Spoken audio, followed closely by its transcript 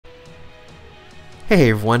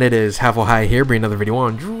Hey everyone, it is High here, bringing another video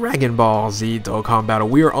on Dragon Ball Z Dokkan Battle.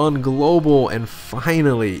 We are on Global, and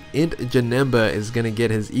finally, ENT Janemba is going to get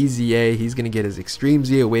his EZA, he's going to get his Extreme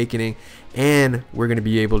Z Awakening, and we're going to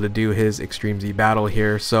be able to do his Extreme Z Battle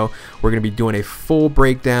here. So we're going to be doing a full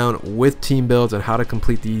breakdown with team builds on how to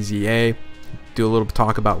complete the EZA, do a little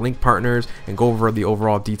talk about link partners, and go over the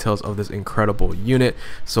overall details of this incredible unit.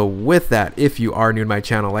 So with that, if you are new to my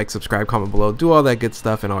channel, like, subscribe, comment below, do all that good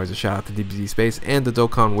stuff, and always a shout out to DBZ Space and the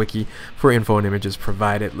Dokkan Wiki for info and images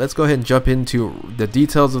provided. Let's go ahead and jump into the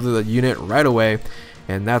details of the unit right away.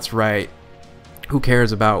 And that's right, who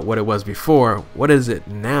cares about what it was before? What is it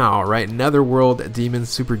now, right? Netherworld Demon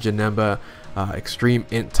Super Janemba, Extreme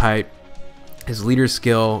Int type. His leader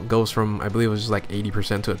skill goes from, I believe it was just like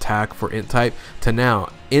 80% to attack for Int type, to now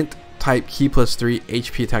Int type key +3,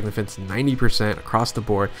 HP attack and defense 90% across the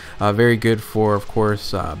board. Very good for, of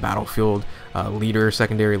course, battlefield leader,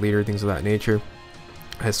 secondary leader, things of that nature.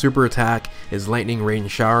 His super attack is Lightning Rain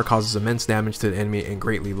Shower, causes immense damage to the enemy and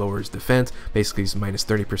greatly lowers defense. Basically, it's minus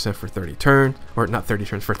 30% for 30 turns, or not 30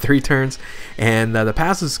 turns, for 3 turns. And the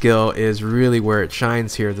passive skill is really where it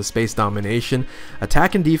shines here, the Space Domination.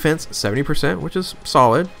 Attack and defense 70%, which is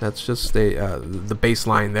solid. That's just the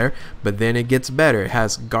baseline there. But then it gets better. It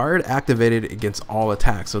has Guard activated against all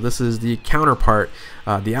attacks. So this is the counterpart,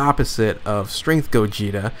 the opposite of Strength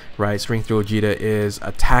Gogeta, right? Strength Gogeta is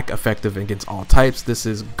attack effective against all types. This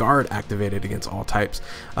is Guard activated against all types,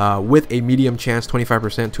 with a medium chance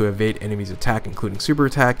 25% to evade enemies attack, including super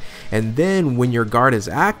attack. And then when your Guard is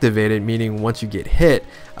activated, meaning once you get hit,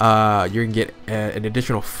 you're gonna get an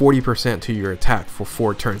additional 40% to your attack for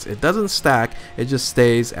 4 turns. It doesn't stack, it just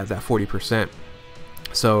stays at that 40%.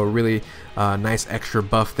 So really nice extra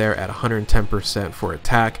buff there at 110% for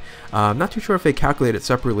attack. I'm not too sure if they calculate it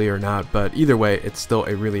separately or not, but either way, it's still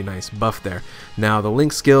a really nice buff there. Now the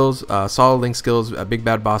link skills, solid link skills, Big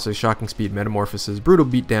Bad Bosses, Shocking Speed, Metamorphosis, Brutal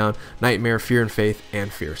Beatdown, Nightmare, Fear and Faith,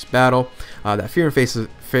 and Fierce Battle. That Fear and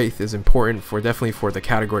Faith is important for definitely for the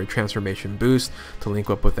category transformation boost to link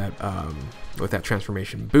up with that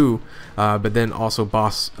transformation boo, but then also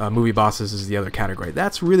movie bosses is the other category.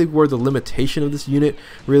 That's really where the limitation of this unit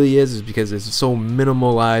really is because it's so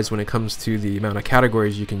minimalized when it comes to the amount of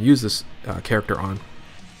categories you can use this character on.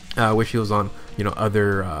 Wish he was on, you know,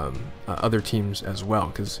 other teams as well,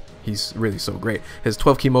 because he's really so great. His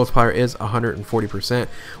 12 key multiplier is 140%.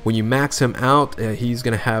 When you max him out, he's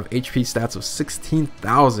gonna have HP stats of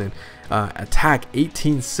 16,000, attack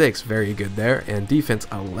 18,600, very good there, and defense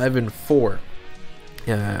 11,400.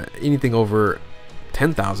 Anything over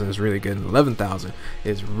 10,000 is really good, and 11,000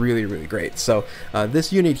 is really great. So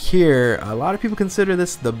this unit here, a lot of people consider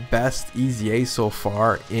this the best EZA so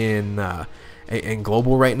far in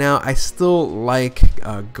global right now. I still like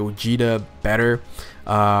Gogeta better,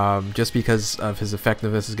 just because of his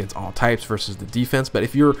effectiveness against all types versus the defense. But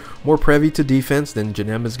if you're more privy to defense, then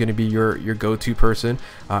Janemba is going to be your go-to person.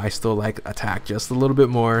 I still like attack just a little bit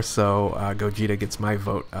more, so Gogeta gets my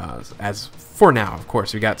vote as for now. Of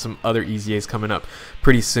course, we got some other EZAs coming up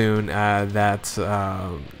pretty soon that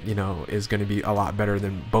you know, is going to be a lot better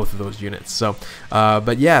than both of those units. So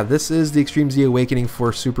but yeah, this is the Extreme Z Awakening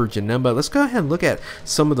for Super Janemba. Let's go ahead and look at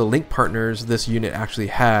some of the link partners this unit actually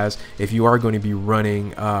has if you are going to be running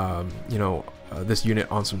you know, this unit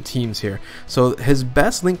on some teams here. So his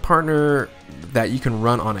best link partner that you can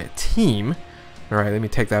run on a team, all right, let me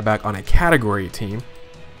take that back, on a category team,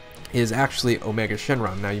 is actually Omega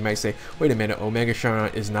Shenron. Now you might say, wait a minute, Omega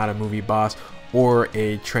Shenron is not a movie boss or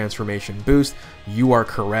a transformation boost. You are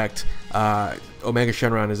correct. Omega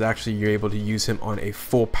Shenron is actually, you're able to use him on a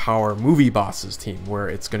full power movie bosses team, where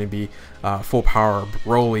it's going to be full power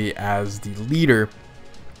Broly as the leader.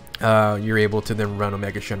 You're able to then run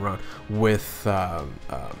Omega Shenron with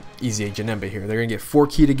EZA Janemba here. They're going to get 4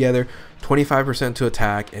 key together, 25% to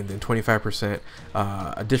attack, and then 25%,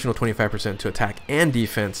 additional 25% to attack and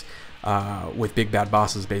defense with Big Bad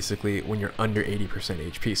Bosses, basically, when you're under 80%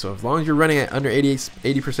 HP. So as long as you're running at under 80%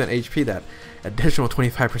 HP, that additional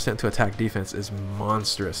 25% to attack defense is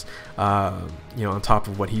monstrous, you know, on top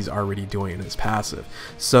of what he's already doing in his passive.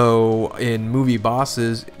 So in movie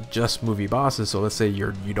bosses, just movie bosses, so let's say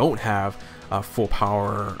you don't have full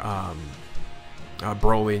power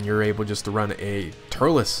Broly, and you're able just to run a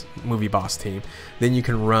Turles movie boss team, then you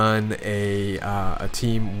can run a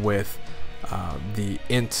team with the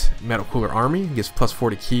Int Metal Cooler Army, gives plus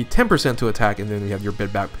 40 key, 10% to attack, and then you have your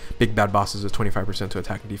Big Bad Bosses with 25% to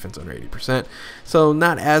attack and defense under 80%. So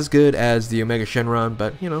not as good as the Omega Shenron,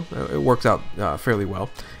 but you know, it works out fairly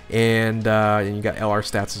well. And you got LR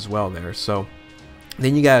stats as well there. So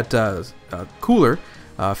then you got Cooler,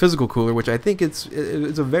 physical cooler, which I think it's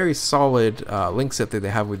a very solid link set that they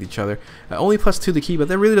have with each other. Only +2 the key, but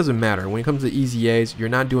that really doesn't matter when it comes to EZAs. You're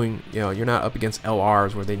not doing, you're not up against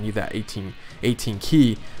LRs where they need that 18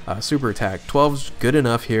 key super attack. 12's good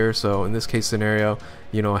enough here. So in this case scenario,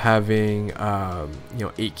 having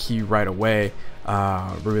 8 key right away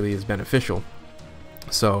really is beneficial.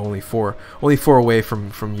 So only four away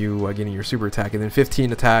from you getting your super attack, and then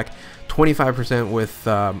 15 attack, 25% with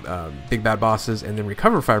big bad bosses, and then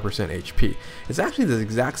recover 5% HP. It's actually the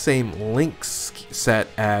exact same link set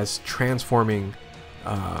as transforming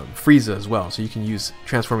Frieza as well. So you can use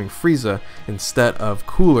transforming Frieza instead of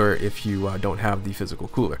cooler if you don't have the physical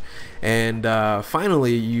cooler. And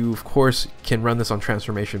finally, you of course can run this on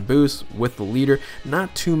transformation boost with the leader.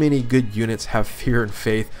 Not too many good units have Fear and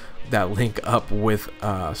Faith that link up with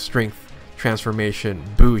strength transformation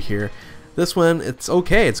Boo here. This one, it's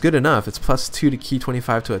okay, it's good enough. It's +2 to key,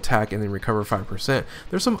 25 to attack, and then recover 5%.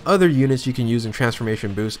 There's some other units you can use in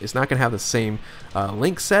transformation boost. It's not going to have the same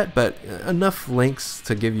link set, but enough links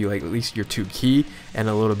to give you like at least your 2 key and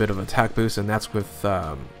a little bit of attack boost, and that's with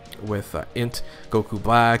INT Goku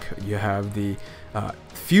Black. You have the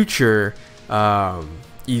future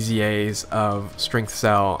EZAs of Strength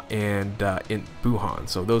Cell and INT Buhan.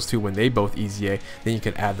 So those two, when they both EZA, then you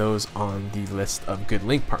can add those on the list of good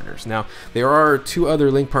link partners. Now there are 2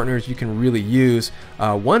 other link partners you can really use.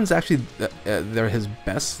 One's actually they're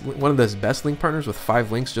one of his best link partners with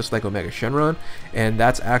 5 links, just like Omega Shenron, and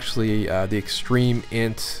that's actually the Extreme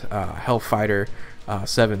INT Hellfighter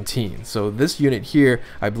 17. So this unit here,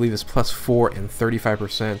 I believe, is +4 and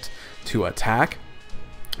 35% to attack.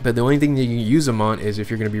 But the only thing that you can use them on is if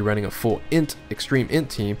you're going to be running a full extreme INT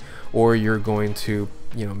team, or you're going to,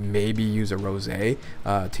 maybe use a Rose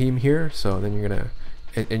team here. So then you're going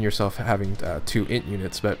to end yourself having 2 INT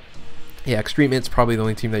units. But yeah, extreme INT's probably the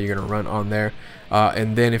only team that you're going to run on there.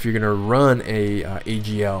 And then if you're going to run a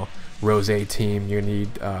AGL Rose team, you need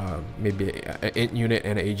maybe an INT unit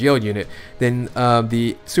and an AGL unit. Then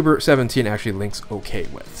the Super 17 actually links okay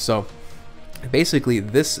with. So basically,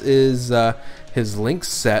 this is his link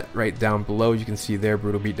set right down below. You can see there: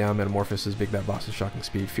 Brutal Beatdown, Metamorphosis, Big Bad Bosses, Shocking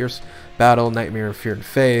Speed, Fierce Battle, Nightmare, and Fear and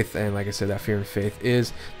Faith. And like I said, that Fear and Faith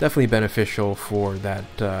is definitely beneficial for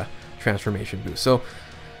that transformation boost. So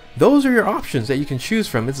those are your options that you can choose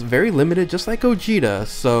from. It's very limited, just like Gogeta.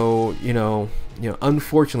 So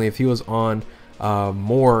unfortunately, if he was on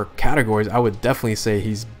more categories, I would definitely say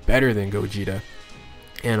he's better than Gogeta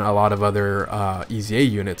and a lot of other EZA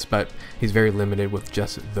units, but he's very limited with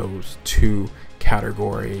just those 2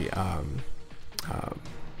 category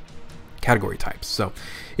types. So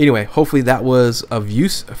anyway, hopefully that was of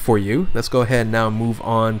use for you. Let's go ahead and now move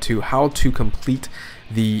on to how to complete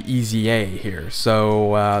the EZA here. So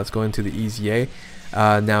let's go into the EZA.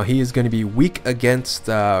 Now he is going to be weak against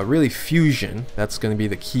really fusion. That's going to be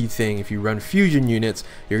the key thing. If you run fusion units,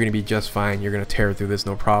 you're going to be just fine. You're going to tear through this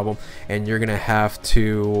no problem, and you're going to have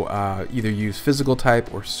to either use physical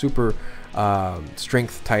type or super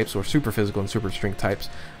strength types, or super physical and super strength types,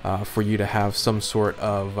 for you to have some sort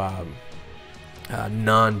of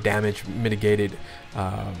non-damage mitigated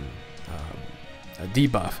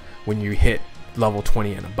debuff when you hit level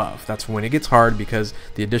 20 and above. That's when it gets hard, because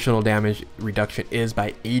the additional damage reduction is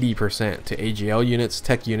by 80% to AGL units,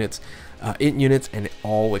 tech units, INT units, and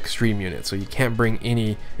all extreme units. So you can't bring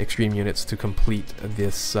any extreme units to complete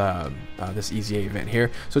this this EZA event here.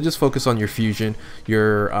 So just focus on your fusion,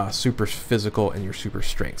 your super physical, and your super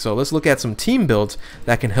strength. So let's look at some team builds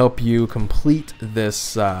that can help you complete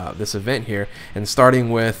this this event here. And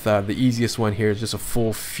starting with the easiest one here is just a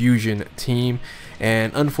full fusion team.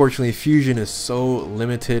 And unfortunately, fusion is so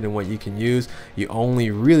limited in what you can use. You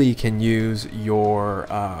only really can use your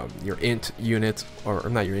INT units, or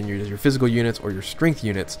not your INT units, your physical units or your strength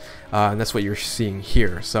units, and that's what you're seeing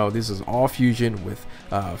here. So this is all fusion with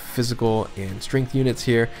physical and strength units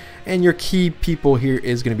here. And your key people here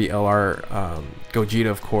is going to be LR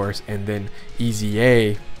Gogeta, of course, and then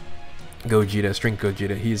EZA Gogeta, Strength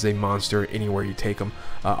Gogeta. He's a monster anywhere you take him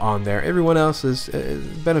on there. Everyone else is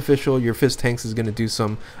beneficial. Your Fizz Tanks is going to do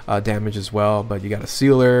some damage as well, but you got a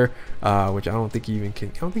Sealer, which I don't think you even can.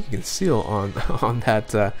 I don't think you can seal on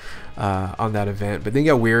that event. But then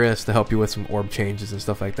you got Weirus to help you with some orb changes and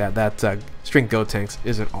stuff like that. That Strength Go Tanks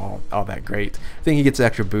isn't all that great. I think he gets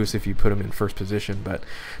extra boost if you put him in first position, but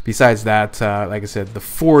besides that, like I said, the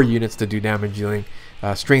 4 units to do damage dealing: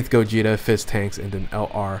 Strength Gogeta, Fizz Tanks, and then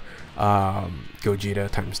LR Gogeta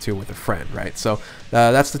 ×2 with a friend, right? So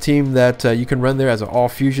that's the team that you can run there as an all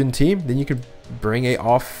fusion team. Then you can bring a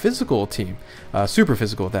off physical team, super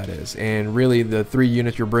physical that is. And really the 3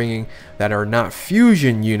 units you're bringing that are not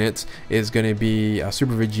fusion units is going to be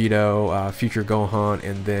Super Vegito, Future Gohan,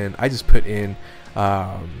 and then I just put in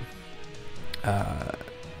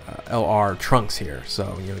LR Trunks here.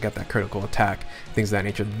 So you know, got that critical attack, things of that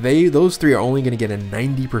nature. Those 3 are only going to get a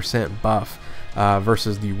 90% buff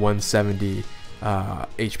versus the 170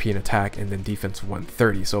 HP and attack, and then defense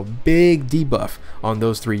 130. So big debuff on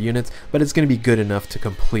those 3 units, but it's going to be good enough to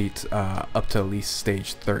complete up to at least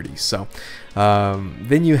stage 30. So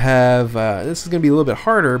then you have this is going to be a little bit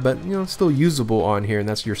harder, but you know, still usable on here, and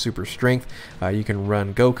that's your super strength. You can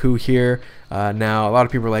run Goku here. Now a lot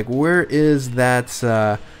of people are like, where is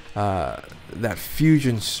that that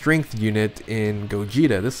fusion strength unit in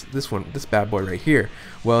Gogeta, this bad boy right here?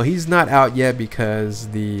 Well, he's not out yet because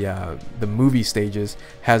the movie stages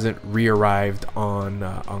hasn't re-arrived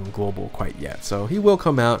on global quite yet. So he will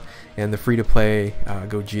come out, and the free-to-play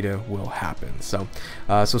Gogeta will happen. So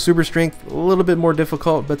so super strength, a little bit more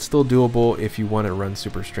difficult, but still doable if you want to run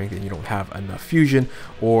super strength and you don't have enough fusion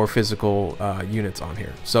or physical units on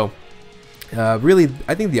here. So really,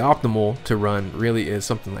 I think the optimal to run really is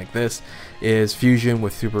something like this, is fusion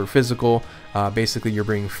with super physical. Basically, you're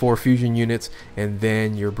bringing 4 fusion units, and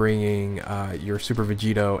then you're bringing your Super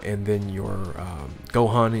Vegito and then your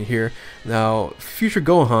Gohan in here. Now, Future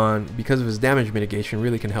Gohan, because of his damage mitigation,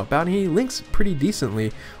 really can help out, and he links pretty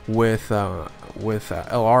decently with LR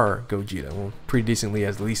Gogeta. Well, pretty decently,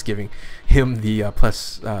 at least giving him the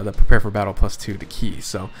the Prepare for Battle +2 to key.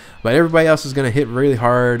 So, but everybody else is going to hit really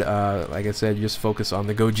hard. Like I said, just focus on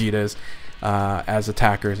the Gogetas as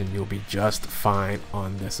attackers, and you'll be just fine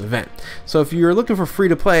on this event. So if you're looking for free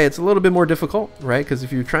to play, it's a little bit more difficult, right? Because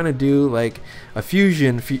if you're trying to do like a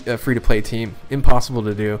fusion free to play team, impossible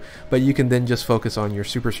to do. But you can then just focus on your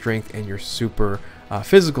super strength and your super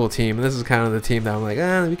physical team, and this is kind of the team that I'm like,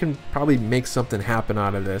 we can probably make something happen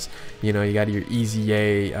out of this. You know, you got your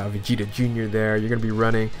EZA Vegeta Jr. there. You're gonna be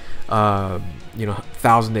running you know,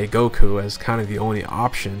 1000 Day Goku as kind of the only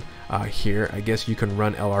option here. I guess you can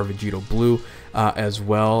run LR Vegito Blue as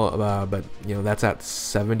well, but you know, that's at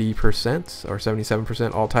 70% or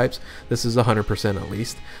 77% all types. This is 100% at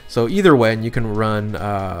least. So either way, and you can run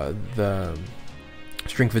the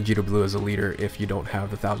Strength Vegeta Blue as a leader if you don't have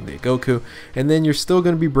the 1000 Day Goku, and then you're still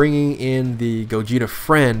going to be bringing in the Gogeta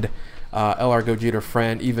Friend, LR Gogeta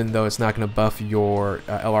Friend, even though it's not going to buff your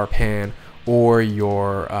LR Pan or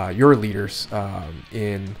your leaders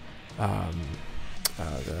in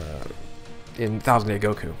 1000 Day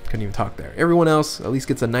Goku. Couldn't even talk there. Everyone else at least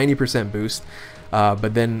gets a 90% boost,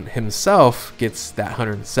 but then himself gets that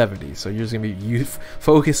 170. So you're just gonna be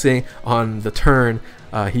focusing on the turn.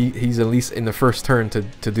 He's at least in the first turn to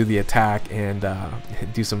do the attack and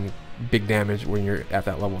do some big damage when you're at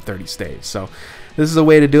that level 30 stage. So this is a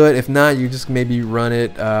way to do it. If not, you just maybe run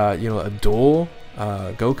it you know, a dual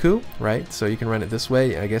Goku, right? So you can run it this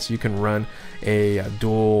way. I guess you can run a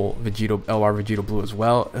dual Vegito, LR Vegito Blue as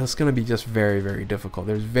well. It's going to be just very, very difficult.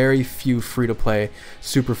 There's very few free-to-play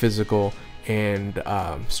super physical and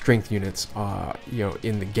strength units you know,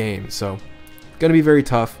 in the game, so going to be very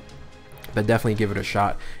tough. But definitely give it a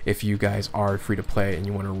shot if you guys are free to play and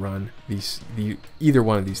you want to run either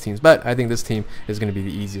one of these teams. But I think this team is going to be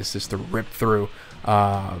the easiest just to rip through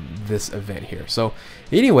this event here. So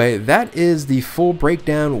anyway, that is the full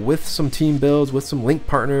breakdown with some team builds, with some link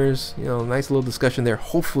partners. You know, nice little discussion there.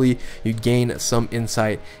 Hopefully you gain some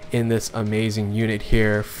insight in this amazing unit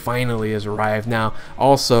here. Finally has arrived. Now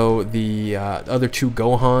also the other 2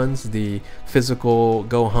 Gohans, the physical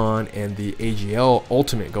Gohan and the AGL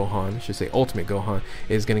Ultimate Gohan, I should say Ultimate Gohan,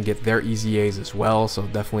 is going to get their EZAs as well. So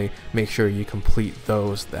definitely make sure you complete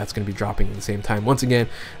those. That's going to be dropping at the same time. Once again,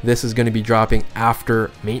 this is going to be dropping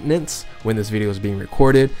after maintenance when this video is being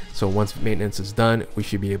recorded. So once maintenance is done, we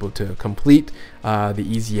should be able to complete the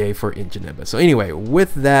EZA for ENT Janemba. So anyway,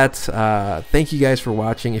 with that, thank you guys for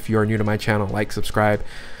watching. If you are new to my channel, like, subscribe,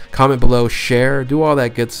 comment below, share, do all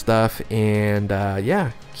that good stuff, and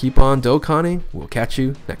yeah, keep on Dokkaning. We'll catch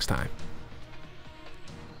you next time.